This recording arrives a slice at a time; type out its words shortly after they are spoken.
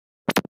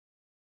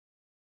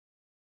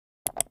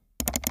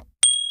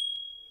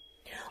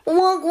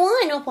Well,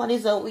 I know what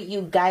is up with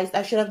you guys.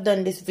 I should have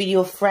done this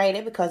video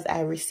Friday because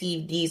I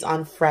received these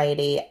on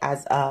Friday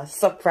as a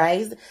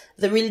surprise.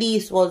 The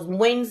release was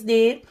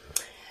Wednesday.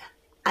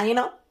 And you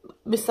know,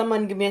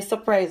 someone give me a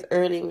surprise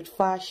early with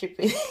fast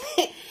shipping.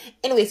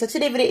 Anyway, so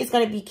today's video is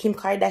going to be Kim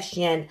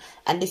Kardashian.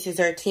 And this is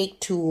her take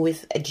 2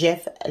 with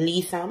Jeff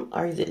LEATHAM.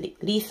 Or is it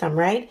LEATHAM,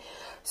 right?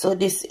 So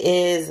this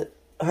is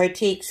her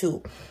take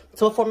 2.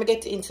 So before we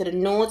get into the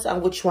notes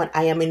and which one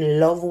I am in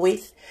love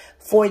with,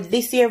 for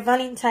this year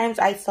Valentine's,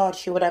 I thought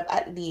she would have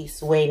at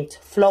least went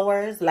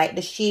flowers, like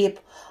the shape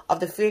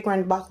of the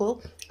fragrance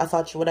bottle. I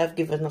thought she would have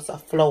given us a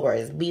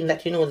flowers, being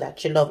that you know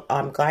that she loved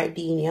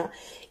gardenia.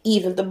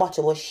 Even the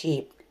bottle was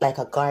shaped like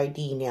a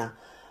gardenia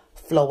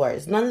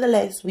flowers.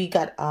 Nonetheless, we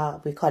got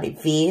we call it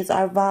vase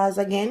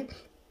again.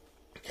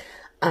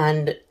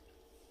 And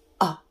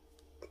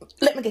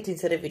let me get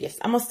into the videos.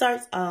 I'm gonna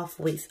start off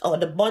with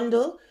the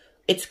bundle.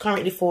 It's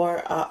currently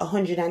for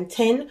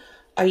 $110,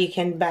 or you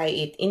can buy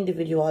it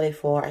individually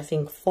for I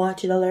think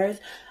 $40.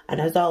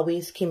 And as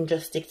always, Kim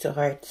just stick to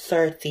her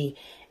 30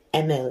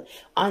 ml.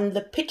 On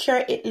the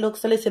picture, it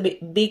looks a little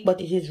bit big,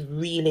 but it is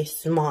really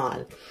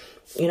small.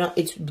 You know,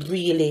 it's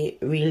really,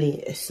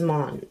 really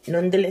small.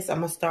 Nonetheless, I'm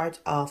gonna start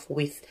off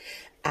with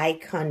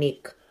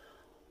iconic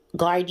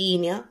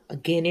gardenia.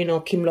 Again, you know,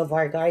 Kim love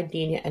her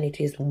gardenia, and it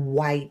is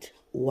white.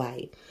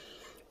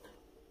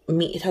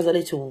 It has a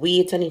little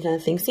weight on it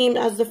and things. Same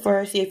as the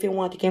first. If you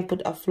want, you can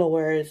put a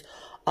flowers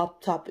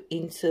up top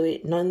into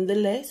it.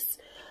 Nonetheless,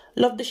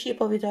 love the shape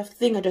of it. I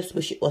think I just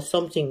wish it was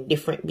something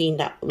different, being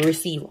that we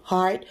receive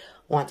heart,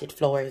 wanted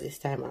flowers this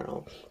time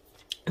around.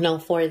 Now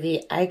for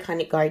the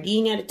iconic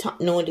gardenia, the top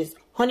note is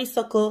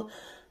honeysuckle,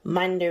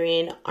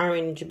 mandarin,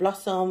 orange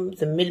blossom.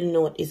 The middle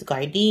note is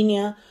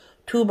gardenia,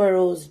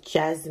 tuberose,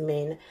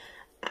 jasmine.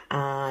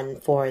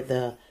 And for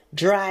the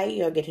dry,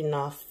 you're getting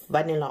off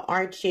vanilla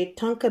orchid,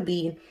 tonka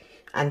bean,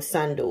 and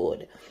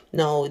sandalwood.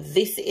 Now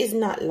this is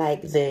not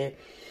like the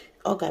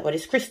but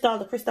it's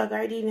the crystal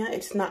gardenia.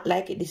 It's not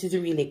like it. This is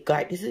really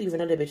this is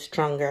even a little bit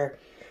stronger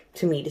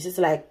to me. This is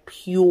like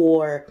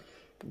pure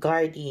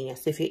gardenia.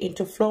 So if you're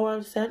into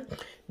floral scent,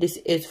 this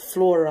is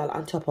floral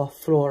on top of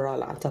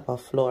floral on top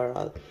of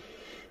floral.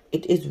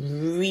 It is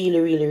really,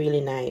 really,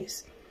 really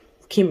nice.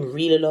 Kim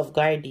really love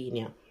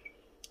gardenia.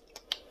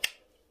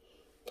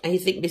 I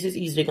think this is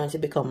easily going to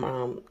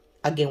become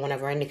again one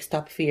of our next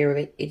top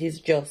favorite. It is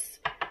just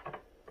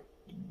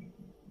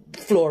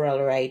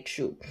floral right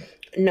through.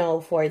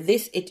 Now for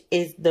this, it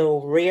is the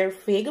rare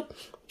fig,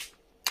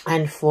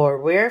 and for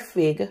rare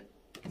fig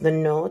the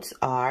notes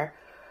are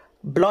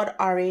blood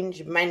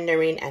orange,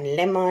 mandarin, and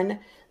lemon.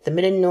 The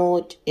middle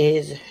note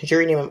is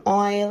geranium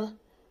oil,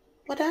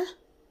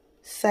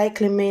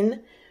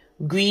 cyclamen,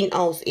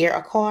 greenhouse air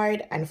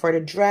accord, and for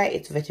the dry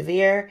it's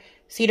vetiver,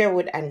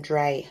 cedarwood, and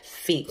dry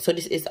fig. So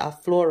this is a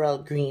floral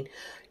green.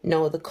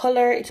 Now the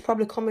color, it's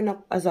probably coming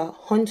up as a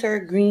hunter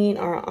green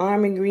or an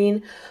army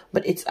green,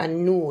 but it's a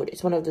nude.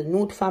 It's one of the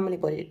nude family,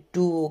 but it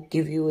do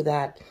give you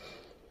that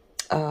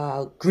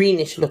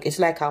greenish look. It's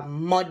like a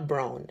mud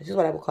brown. This is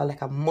what I would call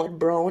like a mud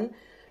brown.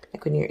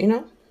 Like when you're, you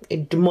know,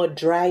 it mud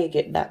dry, you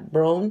get that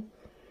brown.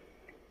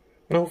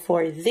 Now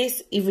for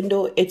this, even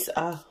though it's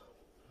a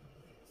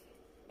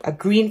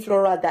green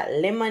floral, that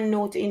lemon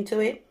note into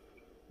it,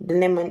 the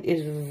lemon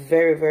is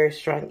very, very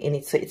strong in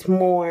it. So it's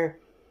more,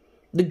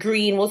 the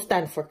green will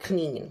stand for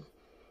clean.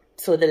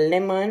 So the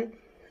lemon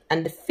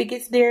and the fig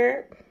is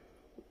there,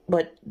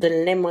 but the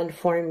lemon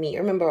for me,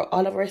 remember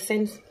all of our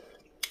sense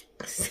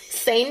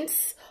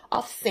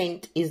of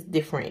scent is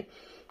different.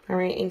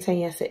 Alright, anytime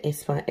you say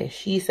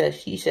she says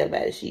she shall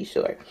by the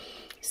seashore,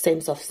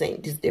 sense of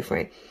scent is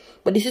different.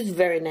 But this is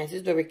very nice.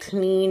 It's very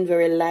clean,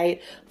 very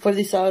light. For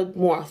this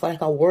more of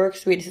like a work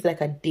spray, this is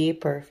like a day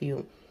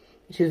perfume.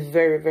 Which is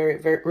very,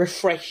 very, very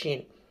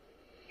refreshing.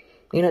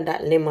 You know,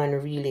 that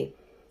lemon really,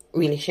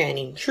 really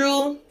shining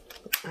through.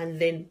 And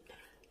then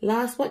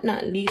last but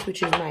not least,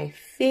 which is my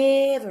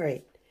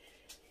favorite.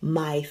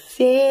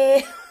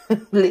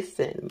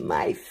 Listen,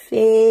 my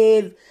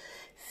favorite.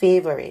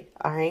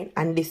 Alright.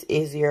 And this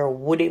is your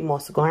Woody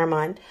Musk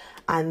Gourmand.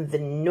 And the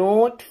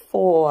note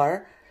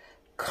for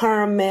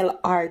caramel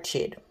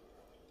orchid.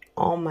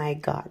 Oh my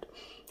god.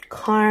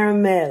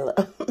 Caramel.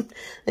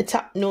 The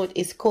top note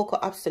is cocoa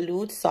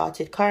absolute,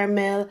 salted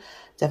caramel,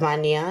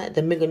 Davania.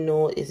 The middle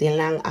note is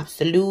ylang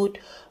absolute,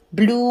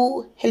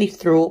 blue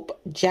heliotrope,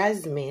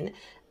 jasmine.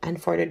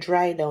 And for the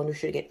dry down, you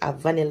should get a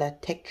vanilla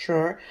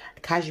texture,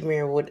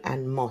 cashmere wood,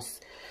 and moss.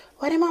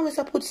 Why them always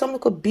put some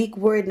little big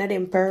word in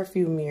them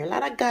perfume here? A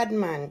lot of god,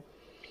 man.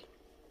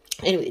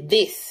 Anyway,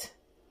 this.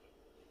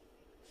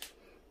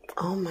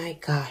 Oh my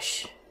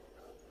gosh.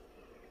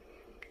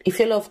 If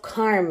you love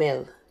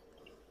caramel,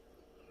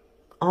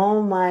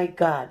 oh my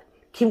god,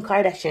 Kim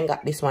Kardashian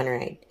got this one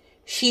right.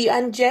 She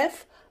and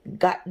Jeff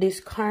got this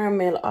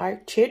caramel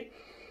orchid.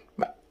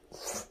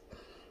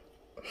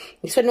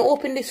 So now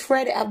open this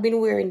Friday. I've been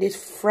wearing this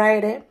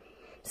Friday,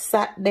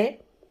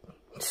 Saturday,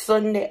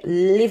 Sunday,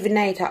 live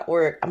night at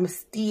work. I'm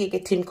still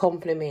getting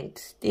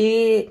compliments.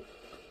 This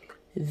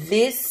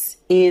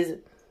is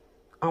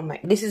Oh my,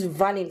 this is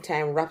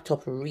Valentine wrapped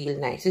up real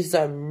nice. This is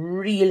a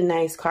real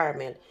nice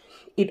caramel.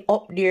 It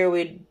up there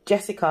with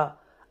Jessica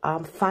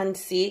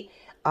Fancy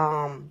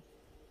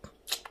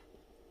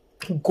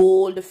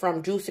Gold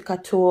from Juicy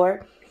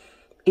Couture.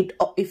 It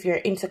up if you're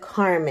into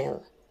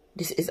caramel.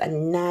 This is a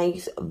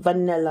nice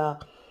vanilla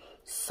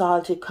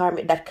salted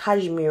caramel, that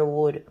cashmere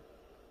wood.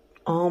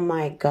 Oh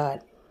my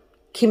god,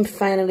 Kim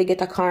finally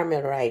get a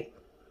caramel right,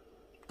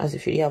 as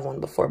if you have one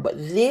before. But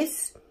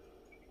this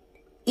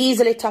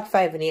easily top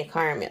 5 in a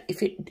caramel.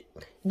 If you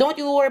don't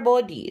you worry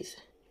about these,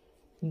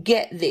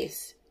 get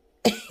this.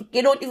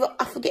 You don't even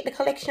have to get the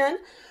collection,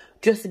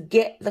 just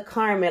get the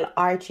caramel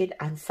orchid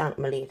and thank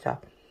me later.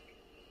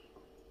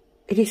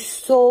 It is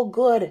so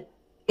good.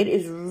 It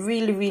is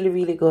really, really,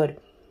 really good.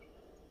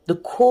 The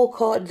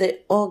cocoa,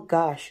 oh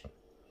gosh,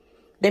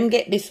 them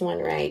get this one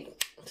right.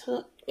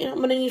 So you know,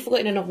 I'm gonna need to go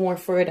enough more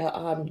further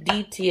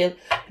detail.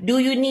 Do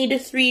you need the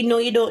 3? No,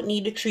 you don't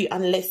need the 3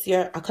 unless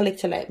you're a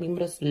collector like me. I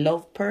just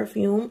love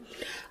perfume,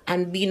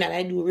 and being that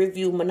I do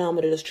review, my now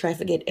I just try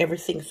to get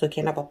everything so I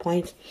can have a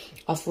point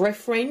of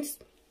reference.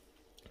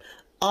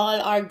 All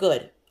are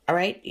good. All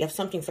right, you have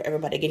something for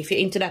everybody. Again, if you're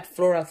into that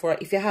floral,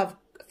 if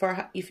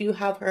you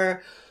have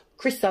her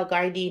crystal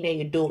gardenia,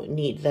 you don't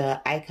need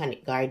the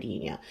iconic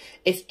gardenia.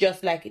 It's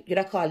just like, you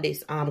gotta call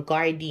this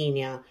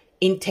gardenia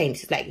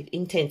intense. It's like it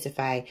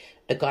intensify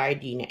the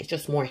gardenia. It's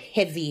just more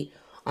heavy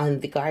on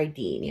the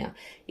gardenia.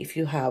 If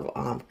you have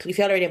if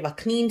you already have a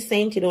clean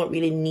scent, you don't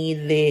really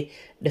need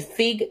the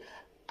fig.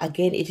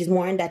 Again, it is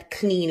more in that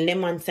clean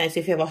lemon scent.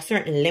 So if you have a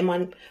certain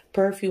lemon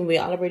perfume, we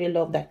already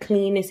love that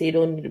cleanness, so you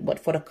don't need it. But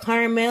for the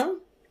caramel,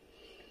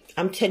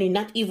 I'm telling you,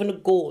 not even the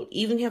gold.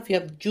 Even if you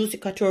have Juicy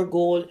Couture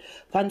gold,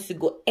 fancy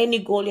gold, any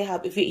gold you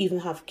have, if you even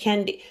have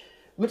candy,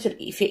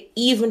 if you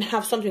even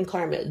have something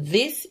caramel,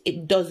 this,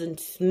 it doesn't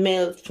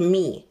smell to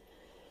me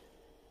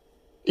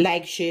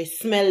like she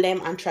smell them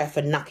and try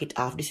to knock it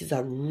off. This is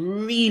a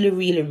really,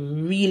 really,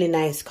 really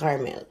nice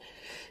caramel.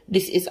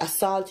 This is a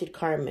salted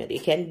caramel. You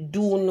can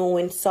do know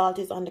when salt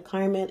is on the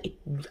caramel. It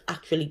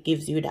actually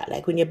gives you that.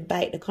 Like when you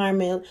bite the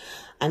caramel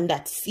and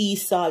that sea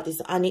salt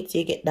is on it, so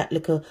you get that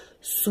little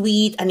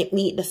sweet and it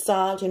meet the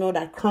salt, you know,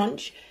 that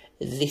crunch.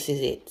 This is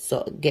it.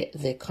 So get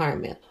the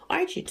caramel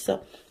orchid.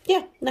 So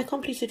yeah, that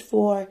completes it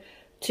for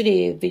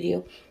today's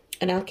video.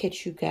 And I'll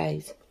catch you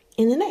guys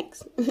in the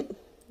next.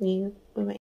 Bye-bye.